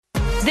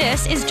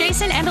This is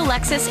Jason and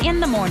Alexis in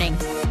the morning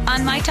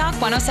on My Talk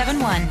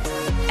 1071.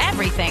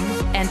 Everything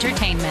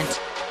entertainment.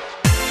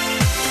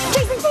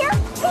 Jason's here?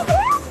 He's here?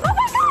 Oh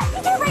my God,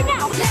 he's here right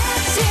now.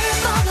 Let's hear it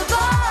for the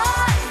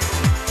boy.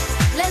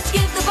 Let's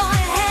give the boy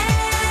a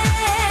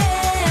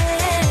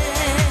hand.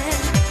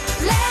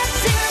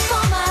 Let's hear it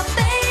for my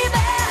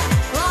baby.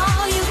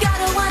 Oh, you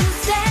gotta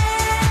understand.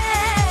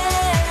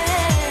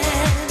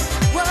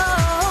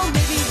 Whoa,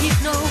 maybe he's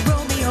no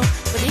Romeo,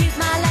 but he's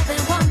my life and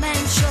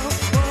one-man show.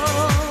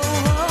 Whoa,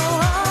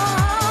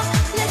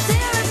 let's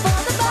hear it for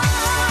the boy.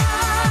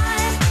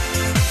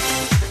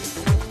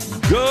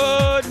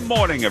 Good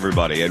morning,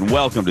 everybody, and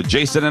welcome to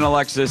Jason and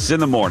Alexis in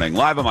the morning,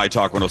 live on My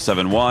Talk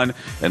 1071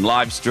 and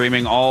live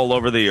streaming all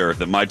over the earth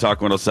at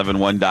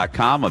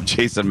MyTalk1071.com. I'm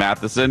Jason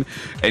Matheson,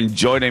 and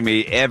joining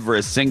me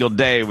every single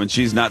day when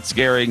she's not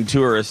scaring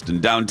tourists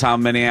in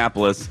downtown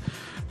Minneapolis,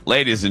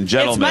 ladies and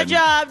gentlemen. It's my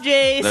job,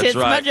 Jace. That's It's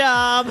right. my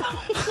job.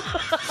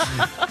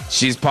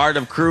 She's part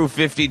of Crew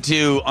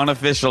 52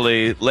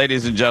 unofficially,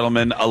 ladies and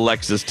gentlemen,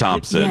 Alexis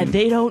Thompson. Yeah,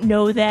 they don't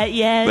know that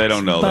yet. They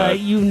don't know that.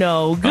 But you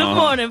know. Good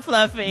morning,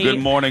 Fluffy.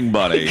 Good morning,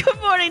 buddy. Good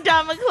morning,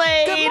 Don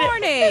McClain. Good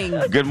morning.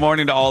 Good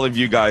morning to all of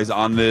you guys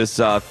on this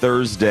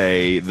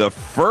Thursday, the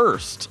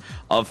 1st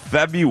of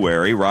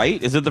February,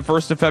 right? Is it the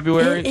 1st of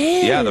February? It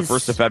is. Yeah, the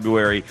 1st of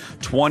February,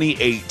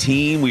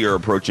 2018. We are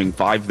approaching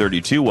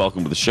 5:32.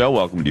 Welcome to the show.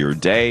 Welcome to your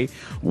day.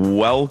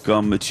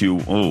 Welcome to,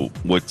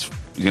 what's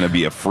going to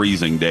be a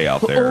freezing day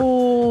out there.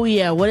 Oh,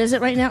 yeah. What is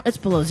it right now? It's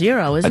below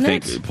zero, isn't I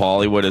think, it?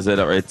 Paulie, what is it?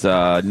 It's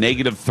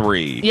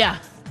 -3. Yeah.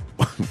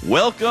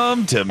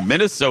 Welcome to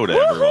Minnesota,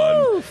 everyone.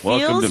 Woohoo!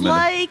 Welcome Feels to Minnesota.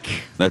 like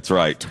That's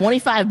right.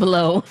 25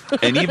 below.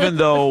 And even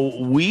though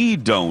we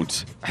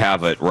don't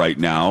have it right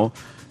now,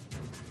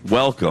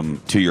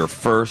 welcome to your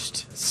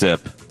first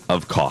sip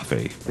of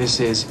coffee. This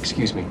is,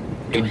 excuse me,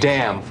 a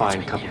damn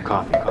fine cup of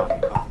coffee.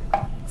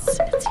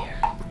 It's here.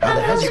 How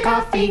the hell's your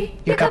coffee?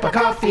 Your cup of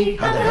coffee?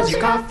 How the hell's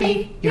your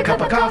coffee? Your cup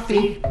of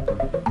coffee?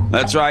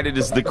 That's right. It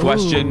is the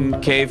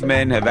question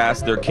cavemen have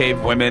asked their cave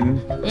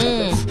women.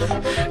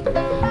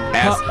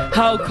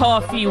 How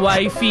coffee,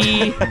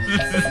 wifey?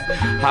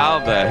 How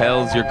the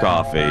hell's your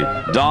coffee?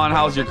 Dawn,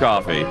 how's your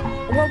coffee?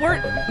 Well,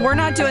 we're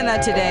not doing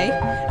that today.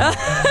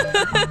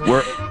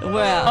 We're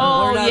Well,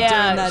 Oh, we're not doing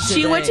yeah. that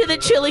She today. went to the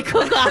chili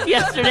cook-off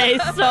yesterday,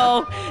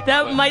 so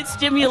that might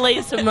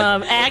stimulate some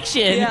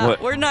action. Yeah,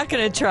 What? we're not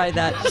going to try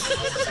that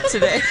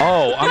today.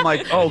 Oh, I'm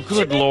like, oh,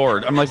 good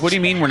Lord. I'm like, what do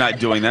you mean we're not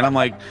doing that? I'm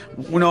like,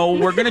 no,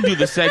 we're going to do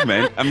the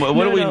segment.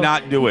 What are we no.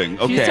 not doing?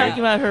 Okay. She's talking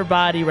about her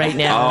body right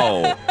now.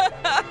 Oh.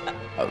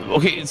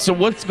 Okay, so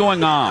what's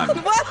going on?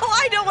 Well,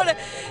 I don't want to.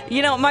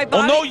 My Well,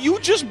 body. no, you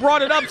just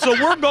brought it up, so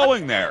we're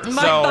going there.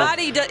 My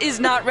body is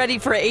not ready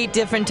for 8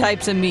 different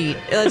types of meat.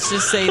 Let's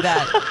just say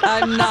that.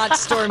 I'm not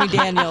Stormy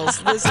Daniels.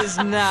 This is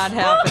not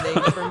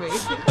happening for me.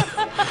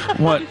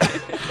 What?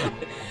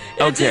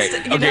 Okay,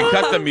 just,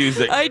 cut the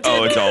music. I did.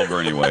 Oh, it's over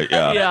anyway.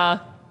 Yeah. Yeah.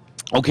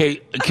 Okay,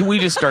 can we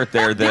just start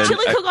there then? The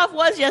chili cook-off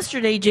was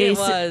yesterday,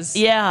 Jason. It was.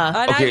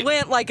 Yeah. And Okay. I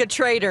went like a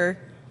traitor.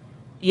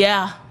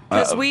 Yeah.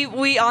 Because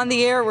we on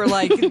the air were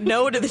like,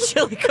 no to the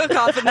chili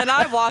cook-off. And then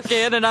I walk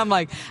in and I'm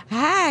like,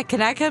 hi,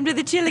 can I come to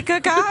the chili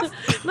cook-off?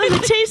 Let me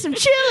taste some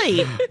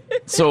chili.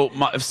 So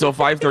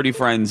 5:30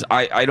 friends,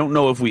 I don't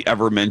know if we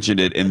ever mentioned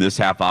it in this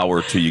half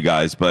hour to you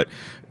guys, but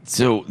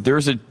so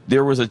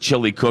there was a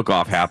chili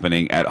cook-off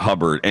happening at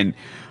Hubbard, and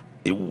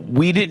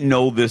we didn't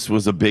know this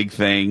was a big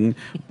thing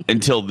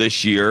until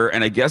this year,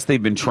 and I guess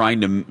they've been trying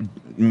to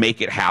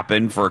make it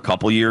happen for a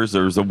couple years.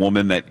 There was a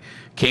woman that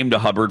came to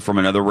Hubbard from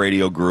another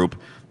radio group,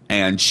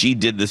 and she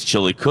did this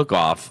chili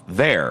cook-off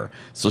there.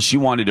 So she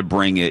wanted to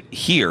bring it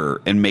here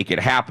and make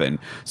it happen.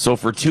 So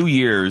for 2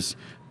 years,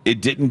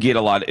 it didn't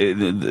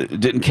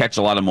didn't catch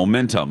a lot of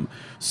momentum.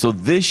 So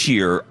this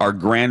year, our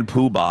grand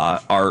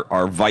poobah,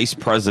 our vice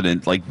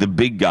president, like the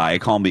big guy, I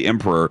call him the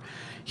emperor,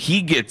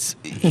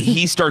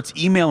 he starts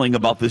emailing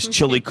about this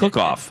chili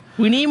cook-off.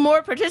 We need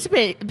more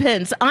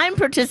participants. I'm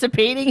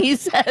participating, he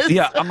says.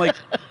 Yeah, I'm like,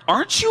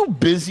 aren't you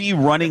busy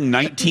running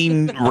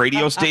 19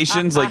 radio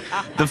stations? Like,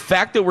 the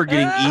fact that we're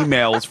getting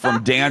emails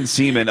from Dan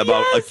Seaman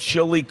about a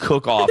chili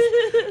cook-off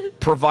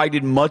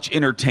provided much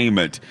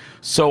entertainment.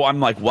 So I'm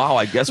like, wow,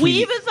 I guess We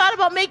even thought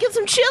about making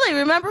some chili.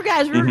 Remember,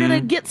 guys, we were going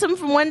to get some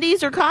from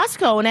Wendy's or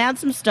Costco and add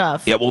some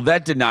stuff. Yeah, well,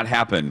 that did not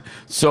happen.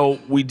 So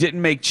we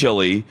didn't make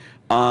chili.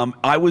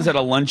 I was at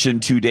a luncheon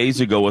 2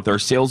 days ago with our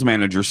sales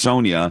manager,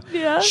 Sonia.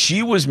 Yeah.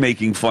 She was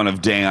making fun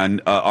of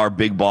Dan, our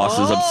big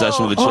boss's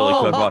obsession with the chili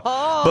cook-off.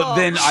 But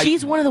then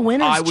She's one of the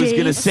winners, I was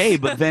going to Jace. say,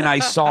 but then I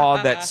saw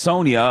that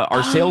Sonia,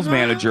 our sales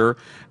manager,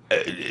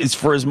 is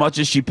for as much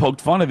as she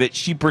poked fun of it,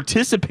 she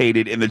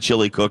participated in the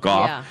chili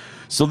cook-off. Yeah.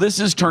 So this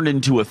has turned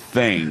into a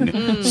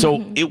thing.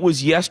 So it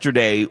was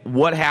yesterday.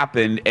 What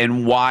happened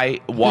and why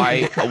do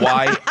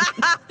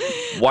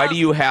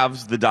you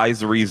have the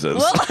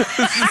diazerizas?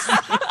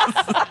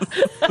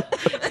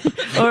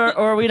 or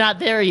are we not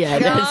there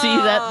yet? See,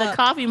 that the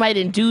coffee might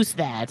induce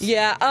that.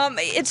 Yeah,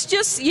 it's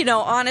just,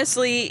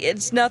 honestly,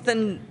 it's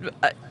nothing.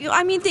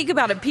 I mean, think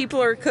about it.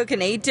 People are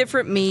cooking 8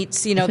 different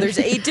meats. There's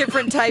 8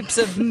 different types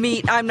of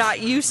meat I'm not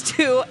used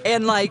to.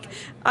 And,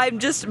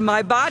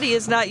 my body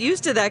is not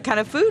used to that kind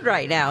of food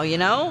right now,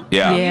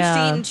 Yeah. I'm used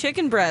to eating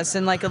chicken breasts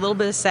and, a little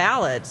bit of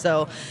salad.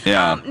 So,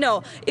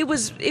 no, it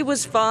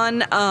was fun.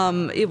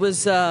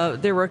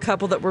 There were a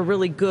couple that were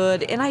really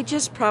good. And I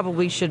just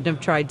probably shouldn't have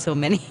tried so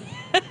many.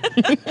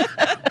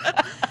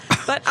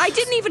 But I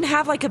didn't even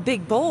have a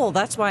big bowl.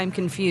 That's why I'm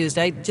confused.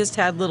 I just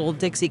had little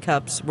Dixie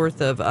cups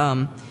worth of,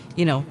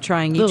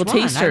 trying each Little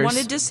one. tasters. I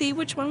wanted to see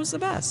which one was the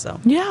best. So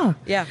Yeah.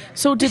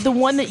 So did the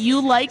one that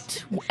you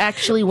liked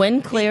actually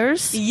win,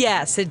 Claire's?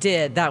 yes, it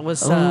did. That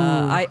was.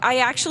 I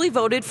actually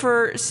voted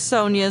for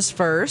Sonia's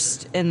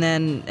first, and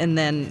then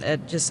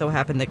it just so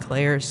happened that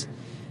Claire's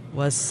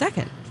was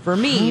second for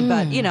me.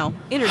 But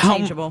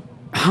interchangeable.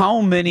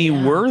 How many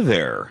were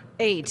there?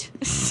 8.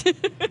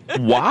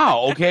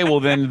 Wow. Okay. Well,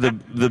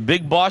 then the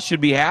big boss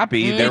should be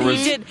happy. There was.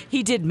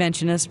 He did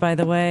mention us, by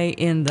the way,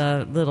 in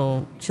the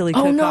little chili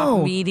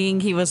cook-off meeting.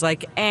 He was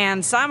like,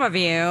 and some of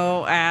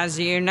you, as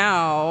you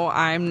know,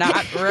 I'm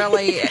not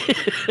really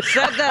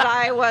said that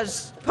I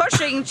was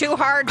pushing too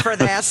hard for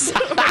this.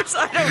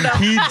 I don't know.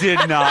 He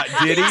did not,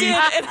 did he? He did,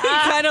 and he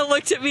kind of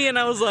looked at me, and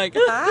I was like,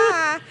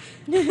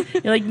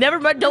 You're like, never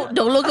mind. Don't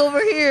look over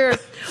here.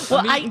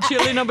 Well, I'm eating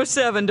chili number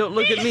 7. Don't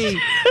look at me.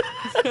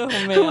 Oh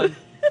man.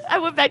 I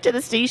went back to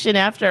the station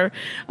after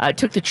I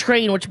took the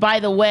train, which, by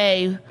the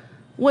way,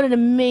 what an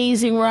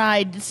amazing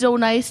ride. It's so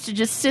nice to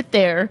just sit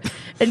there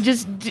and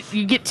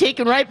you get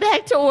taken right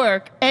back to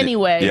work.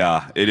 Anyway.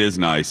 Yeah, it is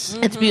nice.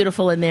 It's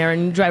beautiful in there,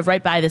 and you drive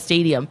right by the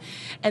stadium.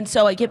 And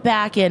so I get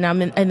back, and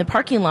I'm in the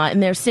parking lot,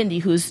 and there's Cindy,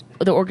 who's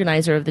the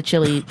organizer of the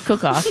chili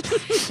cook-off.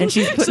 And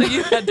she's So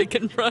you had to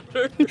confront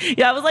her.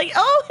 Yeah, I was like,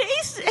 oh, hey,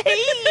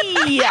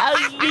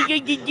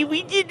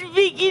 we didn't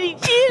make any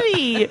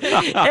chili.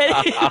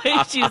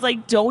 And she was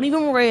like, don't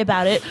even worry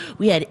about it.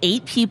 We had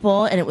 8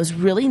 people, and it was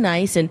really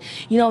nice. And,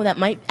 that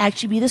might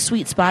actually be the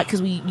sweet spot,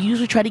 because we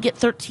usually try to get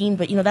 13,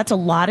 but, that's a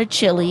lot of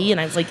chili. And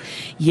I was like,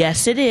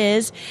 yes, it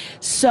is.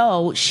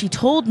 So she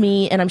told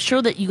me, and I'm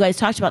sure that you guys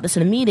talked about this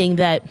in a meeting,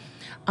 that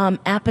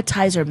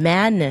Appetizer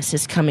Madness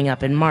is coming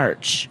up in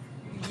March.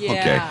 Yeah.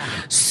 Okay.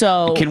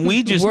 So can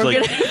we just we're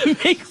gonna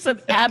make some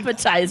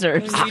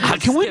appetizers.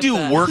 Can we do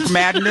work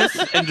madness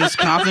and just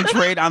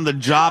concentrate on the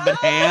job at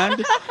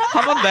hand?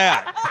 How about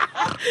that?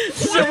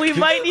 So we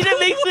might need to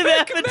make some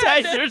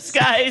appetizers,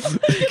 guys.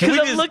 Because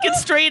I'm looking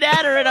straight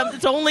at her, and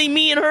it's only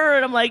me and her,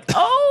 and I'm like,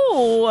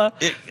 oh.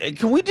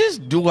 Can we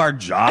just do our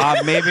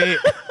job, maybe?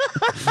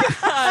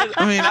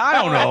 I mean, I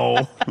don't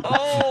know.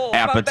 Oh,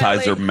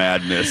 Appetizer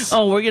madness.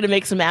 Oh, we're going to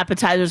make some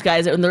appetizers,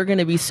 guys, and they're going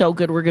to be so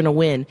good, we're going to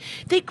win.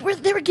 They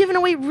were giving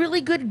away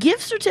really good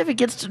gift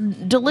certificates to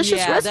delicious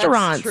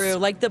restaurants. That's true.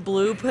 Like the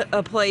Blue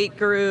Plate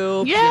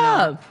group.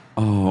 Yeah.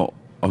 Oh,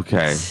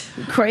 okay.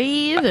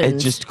 Crave. It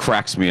just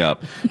cracks me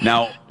up.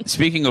 Now,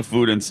 speaking of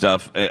food and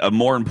stuff,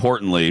 more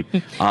importantly,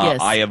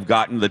 Yes. I have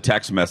gotten the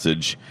text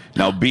message.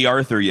 Now, B.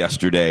 Arthur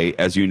yesterday,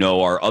 as you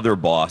know, our other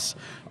boss,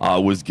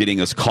 was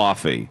getting us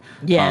coffee.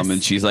 Yes.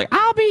 And she's like,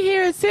 I'll be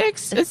here at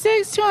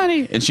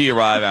 6:20. And she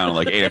arrived, I don't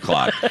know, 8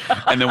 o'clock.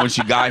 And then when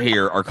she got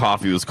here, our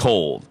coffee was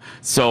cold.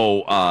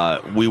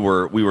 So we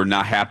were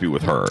not happy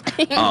with her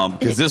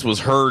because this was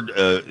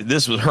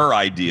her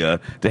idea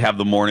to have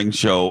the morning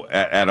show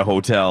at a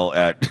hotel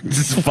at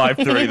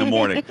 5:30 in the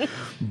morning.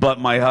 But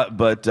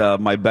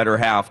my better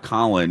half,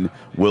 Colin,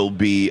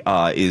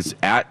 is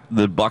at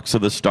the Bucks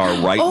of the Star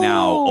right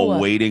now,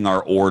 awaiting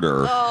our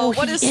order. Oh,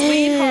 what a he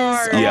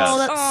sweetheart. is. Yes. Oh,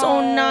 that's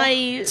so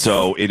nice.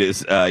 So it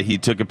is. He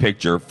took a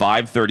picture.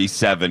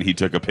 5:37. He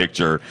took a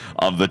picture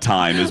of the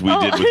time as we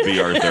did with B.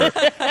 Arthur.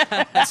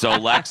 So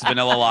Lex,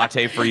 vanilla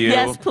latte for you.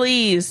 Yes,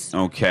 please.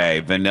 Okay,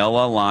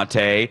 vanilla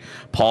latte.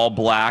 Paul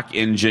Black,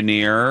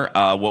 engineer.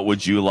 What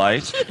would you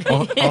like?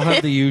 I'll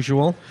have the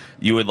usual.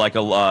 You would like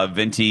a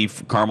venti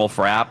caramel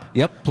frap?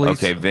 Yep, please.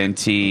 Okay,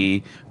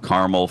 venti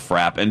caramel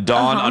frap. And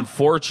Dawn,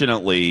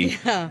 unfortunately,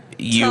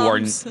 you are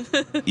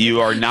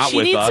not She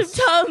with needs us.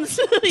 some Tums.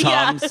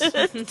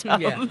 Tums?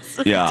 Tums.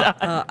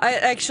 Yeah.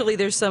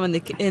 There's some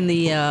in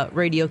the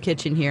radio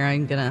kitchen here.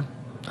 I'm gonna.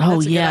 Oh,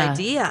 That's a yeah. good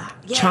idea.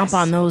 Yes. Chomp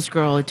on those,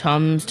 girl.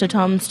 Tums to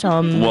Tums.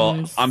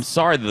 Well, I'm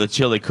sorry that the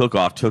chili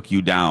cook-off took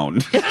you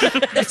down.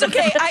 It's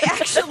okay. I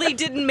actually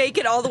didn't make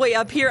it all the way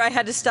up here. I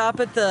had to stop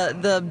at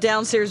the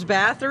downstairs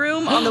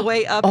bathroom on the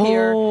way up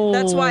here.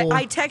 That's why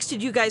I texted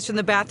you guys from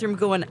the bathroom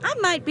going, I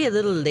might be a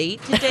little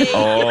late today.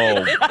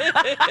 Oh.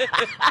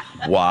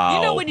 Wow.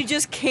 You know when you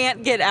just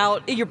can't get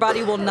out, your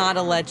body will not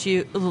allow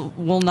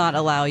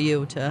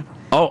you to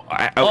Oh,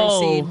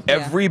 Receive, yeah.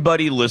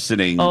 everybody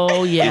listening.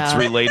 Oh, yeah. It's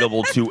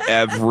relatable to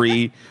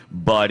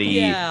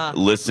everybody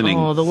listening.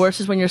 Oh, the worst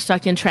is when you're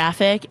stuck in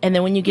traffic, and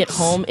then when you get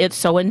home, it's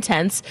so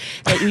intense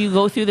that you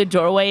go through the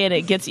doorway, and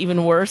it gets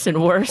even worse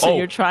and worse, and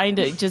you're trying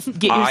to just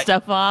get your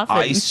stuff off.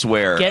 I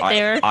swear. Get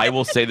there. I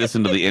will say this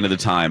until the end of the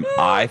time.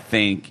 I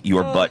think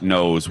your butt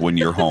knows when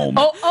you're home.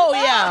 Oh,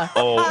 yeah.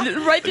 Oh,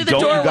 right through the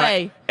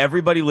doorway.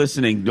 Everybody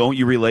listening, don't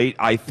you relate?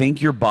 I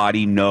think your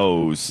body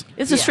knows.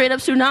 It's a straight up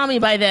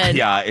tsunami by then.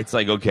 Yeah, it's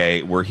like,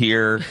 okay, we're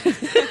here.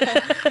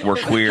 We're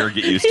queer.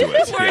 Get used to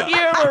it. We're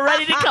here. We're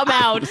ready to come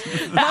out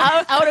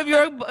of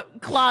your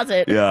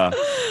closet. Yeah.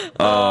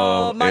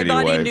 Oh, my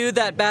anyway. body knew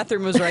that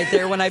bathroom was right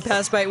there when I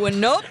passed by. When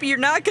nope, you're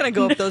not going to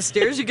go up those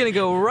stairs. You're going to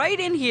go right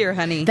in here,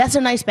 honey. That's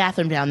a nice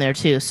bathroom down there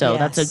too. So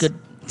that's a good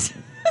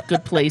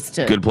place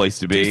to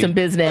be. Do some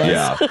business.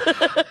 Yeah.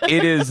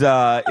 It is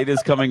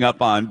coming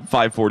up on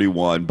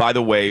 541. By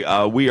the way,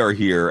 we are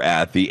here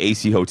at the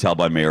AC Hotel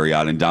by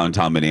Marriott in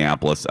downtown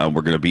Minneapolis.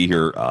 We're going to be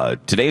here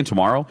today and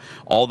tomorrow.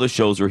 All the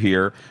shows are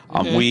here.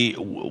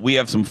 We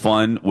have some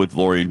fun with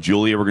Lori and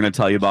Julia. We're going to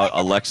tell you about.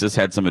 Alexis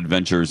had some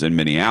adventures in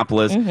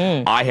Minneapolis.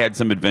 I had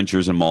some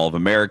adventures in Mall of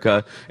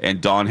America, and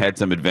Dawn had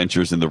some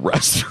adventures in the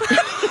restaurant.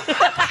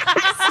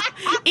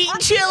 Eating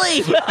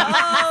chili.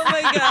 Oh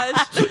my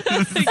gosh.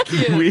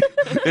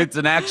 It's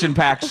an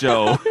action-packed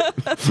show.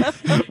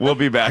 We'll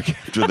be back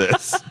after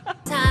this.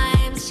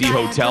 AC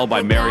Hotel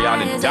by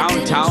Marriott in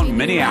downtown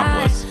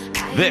Minneapolis.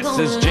 This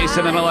is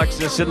Jason and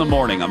Alexis in the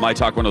morning on My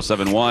Talk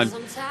 1071.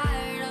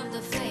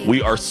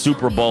 We are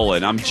Super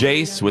Bowling. I'm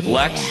Jace with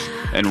Lex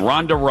and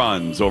Rhonda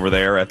Runs over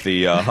there at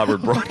the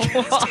Hubbard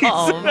Broadcasting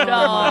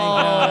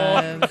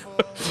No.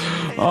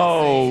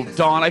 Oh,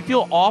 Dawn, I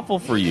feel awful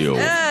for you.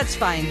 That's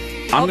fine.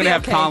 I'm gonna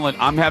have Colin.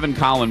 I'm having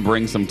Colin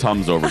bring some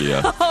Tums over to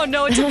you. Oh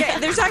no, it's okay.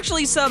 There's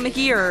actually some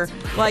here.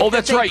 Like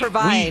that's that they right.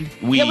 Provide.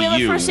 We have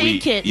a first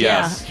aid kit.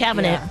 Yes. Yeah,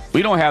 cabinet. Yeah.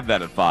 We don't have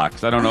that at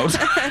Fox. I don't know.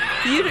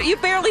 You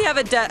barely have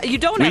a you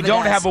don't we have a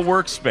don't desk. have a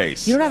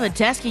workspace. You don't have a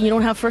desk and you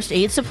don't have first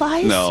aid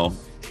supplies? No.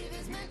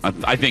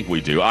 I think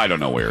we do. I don't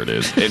know where it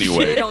is.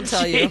 Anyway. They don't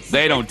tell you.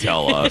 They don't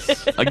tell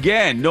us.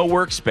 Again, no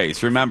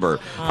workspace. Remember,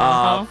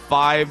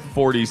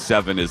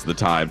 5:47 is the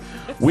time.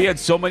 We had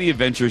so many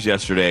adventures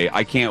yesterday.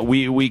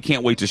 We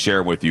can't wait to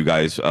share with you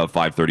guys,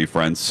 5:30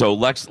 friends. So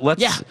let's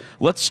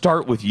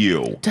start with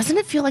you. Doesn't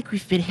it feel like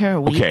we've been here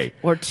a week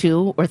or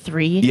two or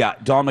three? Yeah,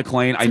 Dawn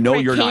McClain, I know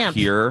you're camp. not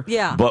here,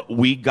 but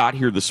we got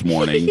here this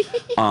morning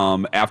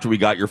after we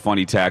got your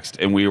funny text,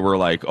 and we were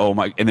like, oh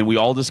my, and then we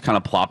all just kind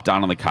of plopped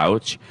down on the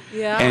couch.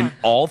 Yeah. And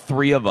all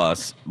three of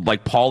us,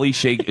 like Paulie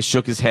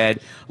shook his head.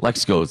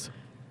 Lex goes,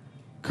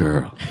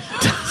 girl,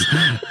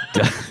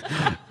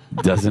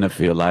 doesn't it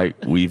feel like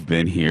we've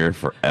been here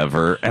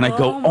forever? And I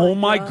go, oh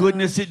my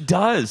goodness, it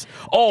does.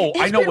 Oh,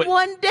 I know been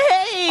one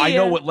day. I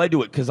know what led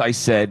to it because I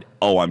said,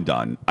 oh, I'm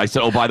done. I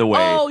said, oh, by the way.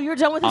 Oh, you're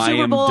done with the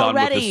Super Bowl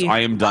already.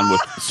 I am done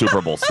with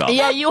Super Bowl stuff.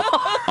 Yeah, you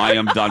are. I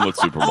am done with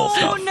Super Bowl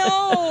stuff. Oh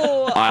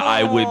no.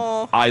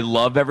 I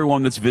love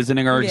everyone that's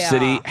visiting our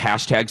city.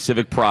 #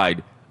 Civic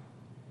Pride.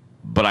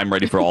 But I'm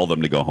ready for all of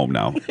them to go home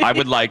now. I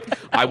would like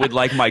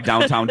my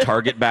downtown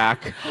Target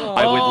back.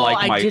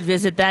 I did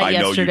visit that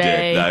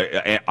yesterday. I know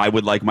you did. I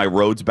would like my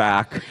roads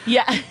back.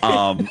 Yeah.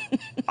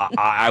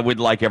 I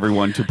would like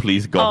everyone to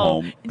please go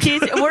home.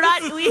 Jason,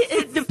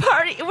 the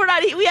party.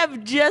 We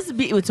have just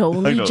it's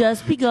only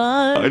just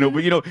begun. I know,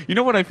 but you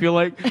know what I feel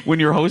like when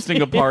you're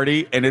hosting a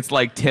party and it's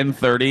like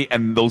 10:30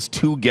 and those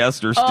two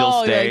guests are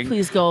still staying. Like,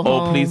 please go home.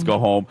 Oh, please go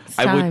home.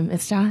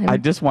 It's time. I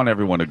just want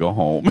everyone to go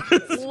home.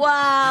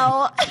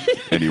 Wow.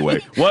 Anyway,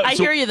 I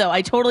hear you though.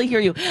 I totally hear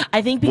you.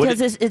 I think because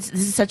this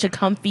is such a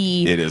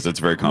comfy. It is. It's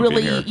very comfy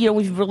really, here.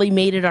 We've really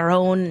made it our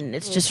own.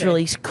 It's just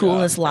really cool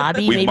in this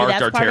lobby. Maybe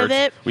that's part of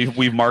it.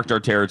 We've marked our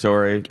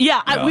territory.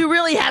 Yeah, we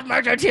really have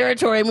marked our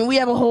territory. I mean, we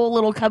have a whole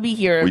little cubby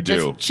here,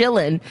 just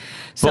chilling.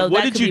 So but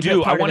what did you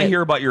do? I want to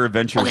hear about your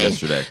adventures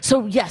yesterday.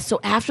 So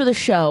after the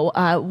show,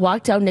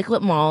 walked down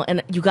Nicollet Mall,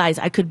 and you guys,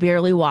 I could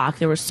barely walk.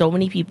 There were so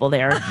many people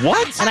there.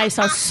 What? And I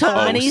saw so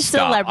many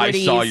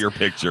celebrities. I saw your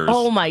pictures.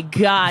 Oh my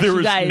gosh, there was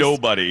you guys,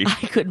 nobody.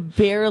 I could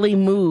barely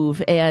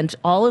move, and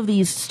all of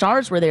these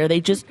stars were there. They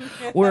just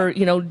were,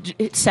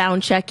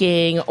 sound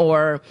checking,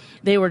 or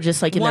they were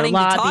just like in wanting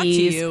their to lobbies.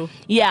 Talk to you.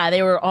 Yeah,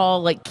 they were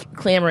all like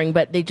clamoring,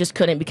 but they just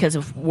couldn't because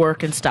of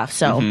work and stuff.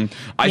 So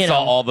I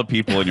saw all the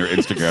people in your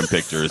Instagram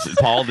pictures.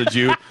 Paul, did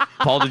you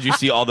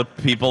see all the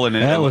people in it?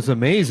 That was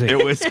amazing.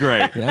 It was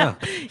great.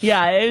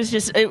 Yeah,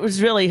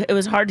 it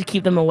was hard to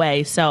keep them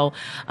away. So,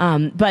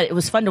 but it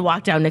was fun to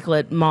walk down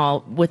Nicollet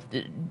Mall with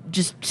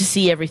just to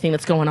see everything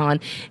that's going on.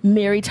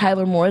 Mary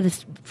Tyler Moore,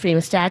 this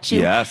famous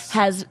statue,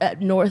 has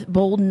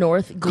Bold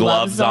North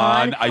gloves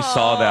on. I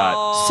saw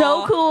that.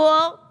 So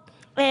cool.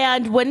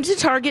 And went to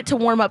Target to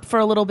warm up for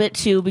a little bit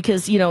too,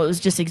 because it was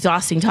just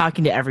exhausting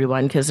talking to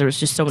everyone because there was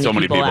just so many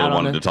people out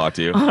wanted to talk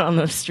to you on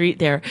the street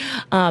there,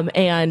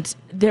 and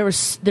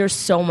there's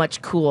so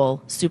much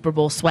cool Super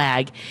Bowl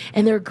swag,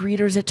 and there are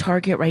greeters at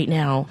Target right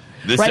now,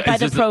 right by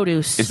the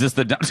produce. Is this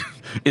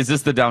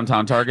the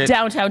downtown Target?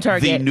 Downtown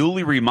Target, the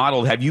newly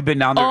remodeled. Have you been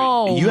down there?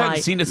 Oh, you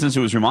haven't seen it since it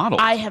was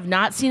remodeled. I have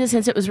not seen it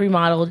since it was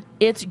remodeled.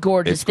 It's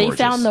gorgeous. They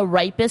found the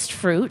ripest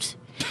fruit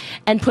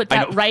and put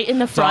that right in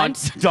the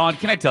front. Dawn,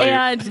 can I tell you?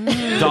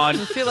 Dawn,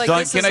 I feel like Dawn,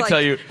 this can is I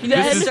tell you? You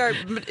guys start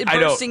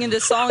bursting into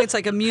song. It's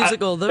like a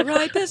musical. The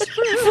ripest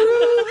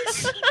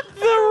fruit.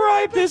 The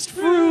ripest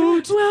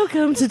fruit.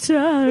 Welcome to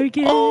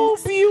Target. Oh,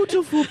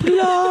 beautiful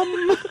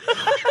plum.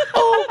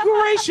 Oh,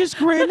 gracious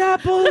green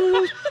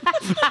apple.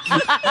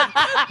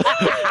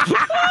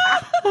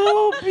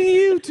 Oh,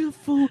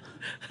 beautiful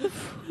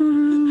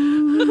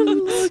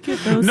fruit. Look at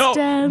those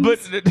stems.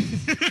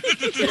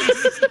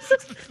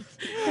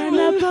 And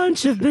a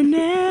bunch of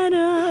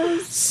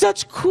bananas.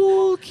 Such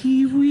cool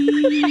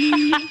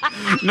kiwi.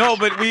 No,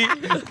 but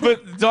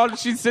Dawn,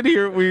 she's sitting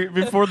here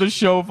before the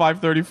show,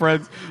 5:30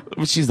 Friends.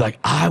 She's like,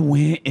 I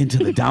went into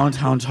the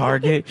downtown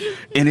Target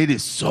and it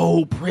is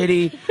so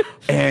pretty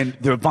and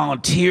their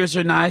volunteers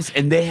are nice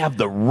and they have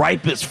the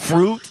ripest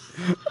fruit.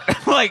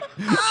 Like,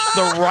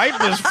 the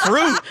ripest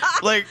fruit?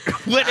 Like,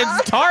 what?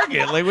 It's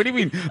Target. Like, what do you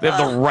mean they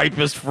have the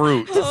ripest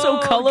fruit? It's so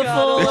colorful.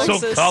 God,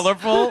 it's so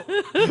colorful.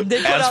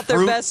 They put out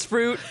their best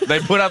fruit. They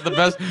put out the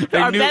best.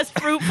 Our best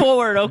fruit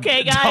forward,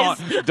 okay, guys?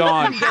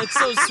 Dawn. That's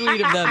so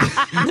sweet of them.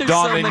 There's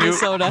Dawn, so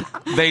Minnesota.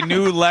 They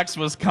knew Lex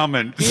was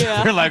coming.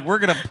 Yeah. They're like, we're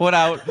going to put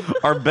out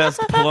our best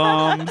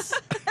plums.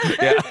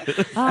 Yeah.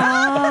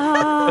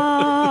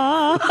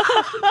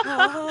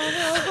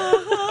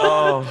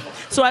 Oh.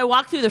 So I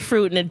walked through the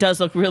fruit, and it does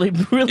look really,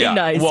 really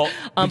nice. Well,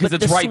 because but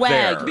it's the right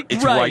swag, there.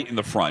 It's right in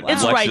the front.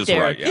 It's Lex right is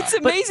there. Right, yeah. It's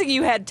amazing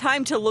you had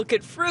time to look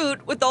at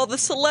fruit with all the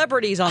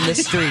celebrities on the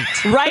street.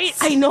 Right?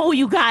 I know,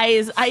 you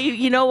guys.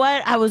 You know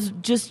what? I was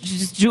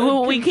just doing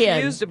what we can.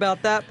 Confused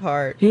about that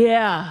part.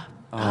 Yeah.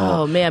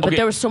 Oh man, but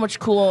there was so much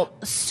cool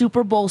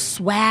Super Bowl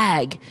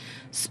swag.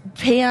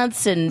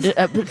 Pants and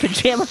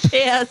pajama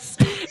pants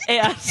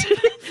and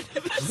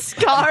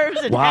scarves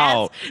and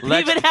hats. They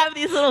even have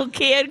these little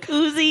can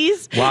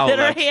koozies that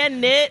are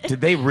hand knit.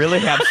 Did they really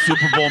have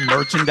Super Bowl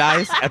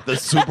merchandise at the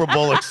Super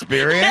Bowl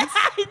experience?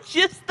 I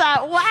just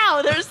thought,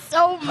 wow, there's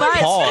so much.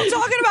 Paul. Still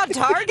talking about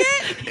Target?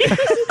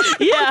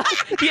 yeah,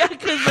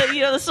 because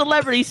the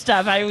celebrity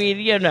stuff. I mean,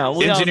 we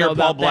Engineer all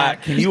know Paul about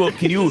Black. that.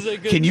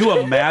 Can you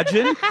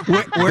imagine?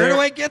 Where do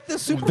I get the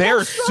Super Bowl?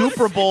 Their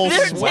Super Bowl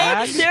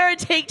swag. There are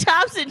tank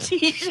tops and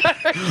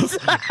t-shirts.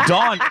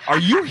 Dawn, are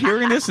you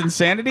hearing this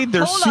insanity?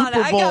 They're Hold Super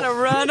on, Bowl. I gotta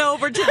run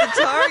over to the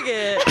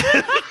Target.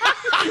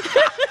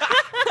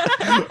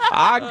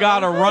 I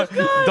gotta run.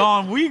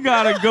 Dawn, we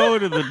gotta go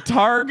to the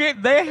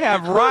Target. They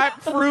have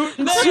ripe fruit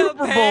and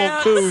Super Bowl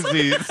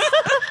koozies.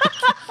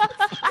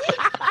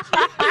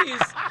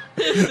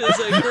 This is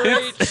a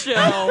great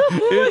show.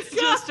 It's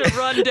just a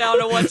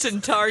rundown of what's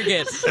in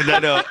Target.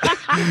 No.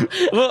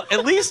 Well,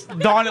 at least,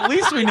 Dawn,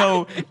 we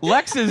know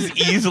Lex is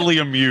easily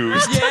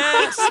amused.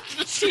 Yes,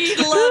 she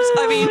loves.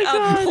 I mean,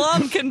 a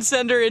plum can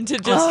send her into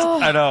just.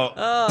 I know.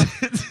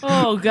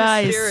 Oh,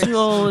 guys, it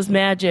was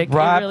magic.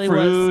 Ripe it really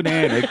fruit was.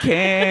 and a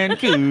can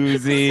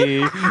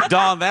koozie.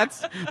 Dawn,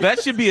 that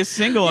should be a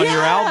single on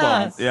your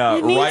album. Yeah,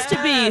 it needs to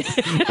be.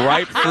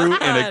 Ripe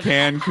fruit and a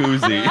can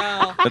koozie.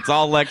 Wow. That's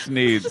all Lex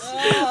needs.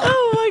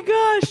 Oh my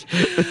gosh.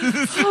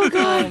 Oh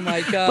god. Oh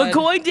my god. But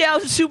going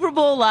down Super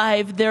Bowl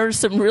Live, there's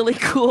some really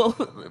cool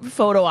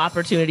photo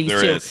opportunities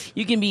There too. is.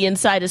 You can be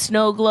inside a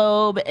snow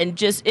globe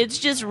and it's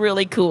just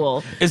really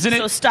cool. Isn't it?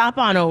 So stop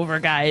on over,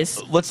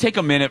 guys. Let's take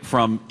a minute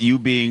from you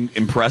being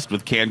impressed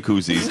with can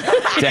koozies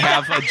to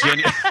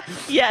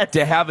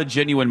have a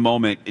genuine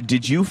moment.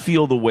 Did you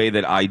feel the way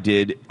that I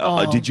did?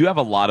 Did you have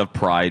a lot of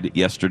pride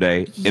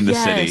yesterday in the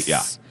city?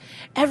 Yeah.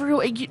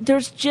 Everyone,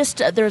 there's a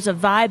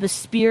vibe, a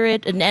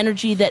spirit, an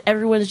energy that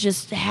everyone's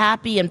just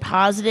happy and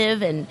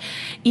positive. And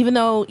even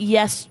though,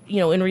 yes,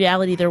 in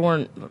reality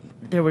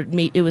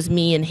it was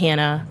me and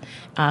Hannah,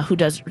 who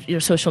does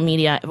social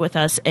media with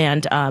us,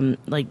 and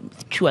like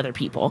 2 other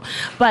people,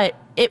 but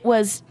it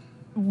was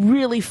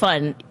really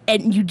fun,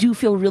 and you do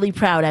feel really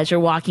proud as you're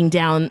walking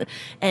down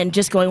and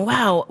just going,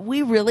 wow,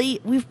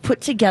 we've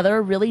put together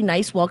a really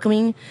nice,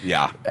 welcoming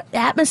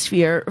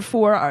atmosphere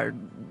for our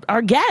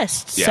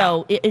guests. Yeah.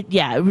 So it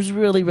was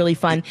really, really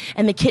fun.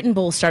 And the Kitten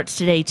Bowl starts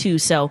today too,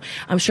 so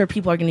I'm sure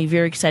people are going to be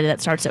very excited. That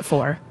starts at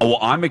 4. Oh, well,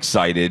 I'm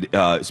excited.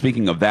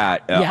 Speaking of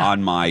that,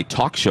 on my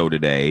talk show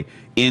today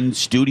in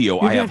studio,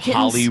 I have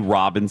Holly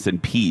Robinson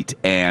Pete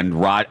and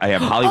I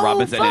have Holly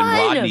Robinson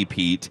and Rodney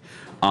Pete.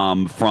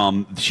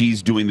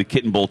 She's doing the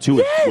Kitten Bowl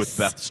too with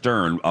Beth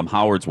Stern,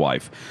 Howard's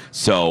wife.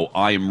 So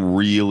I am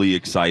really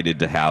excited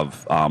to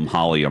have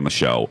Holly on the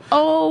show.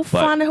 Oh,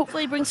 fun!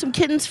 Hopefully, bring some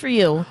kittens for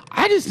you.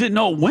 I just didn't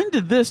know, when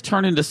did this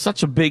turn into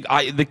such a big?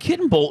 The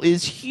Kitten Bowl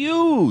is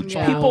huge.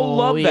 Yeah. People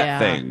love that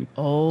thing.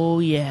 Oh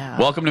yeah.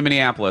 Welcome to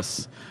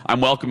Minneapolis.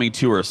 I'm welcoming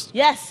tourists.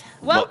 Yes,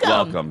 welcome.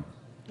 Welcome.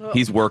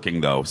 He's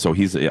working though, so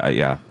he's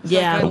yeah.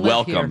 Yeah.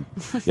 Welcome.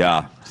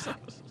 Yeah.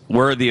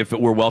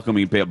 We're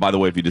welcoming. By the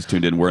way, if you just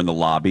tuned in, we're in the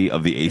lobby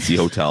of the AC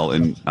Hotel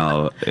in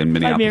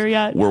Minneapolis.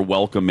 Marriott. We're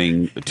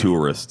welcoming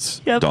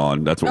tourists. Yep.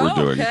 Dawn, that's what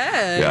we're doing.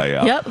 Okay.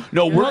 Yeah. Yep.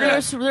 No,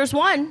 there's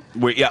one.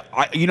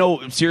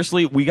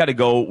 Seriously, we got to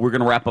go. We're going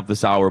to wrap up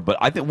this hour, but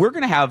I think we're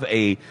going to have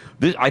I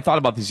thought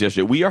about this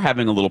yesterday. We are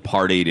having a little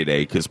party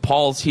today because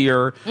Paul's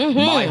here. Mm-hmm.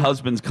 My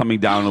husband's coming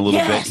down a little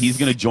Yes. bit. He's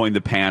going to join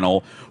the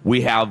panel. We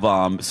have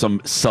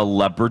some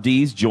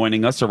celebrities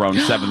joining us around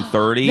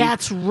 7:30.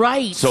 That's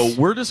right. So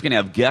we're just going to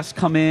have guests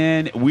come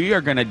in.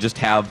 We're going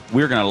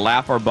to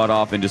laugh our butt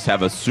off and just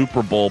have a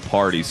Super Bowl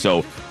party.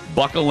 So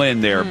buckle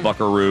in there,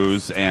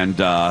 buckaroos, and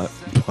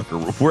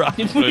buckaroo. I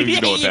don't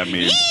even know what that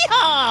means.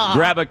 Yeehaw!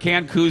 Grab a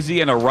canned koozie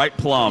and a ripe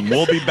plum.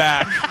 We'll be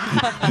back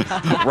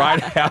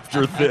right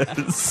after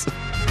this.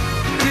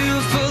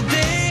 Beautiful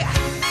day,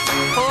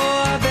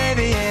 oh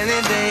baby,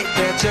 any day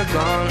that you're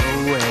gone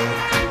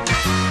away.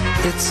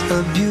 It's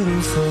a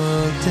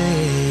beautiful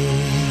day.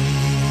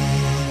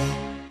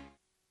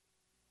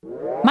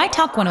 My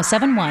Talk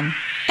 1071.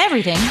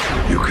 Everything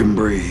You can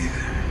breathe.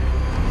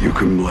 You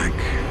can blink.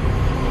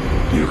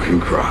 You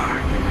can cry.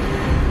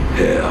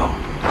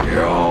 Hell,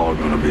 you're all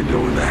gonna be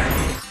doing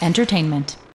that. entertainment.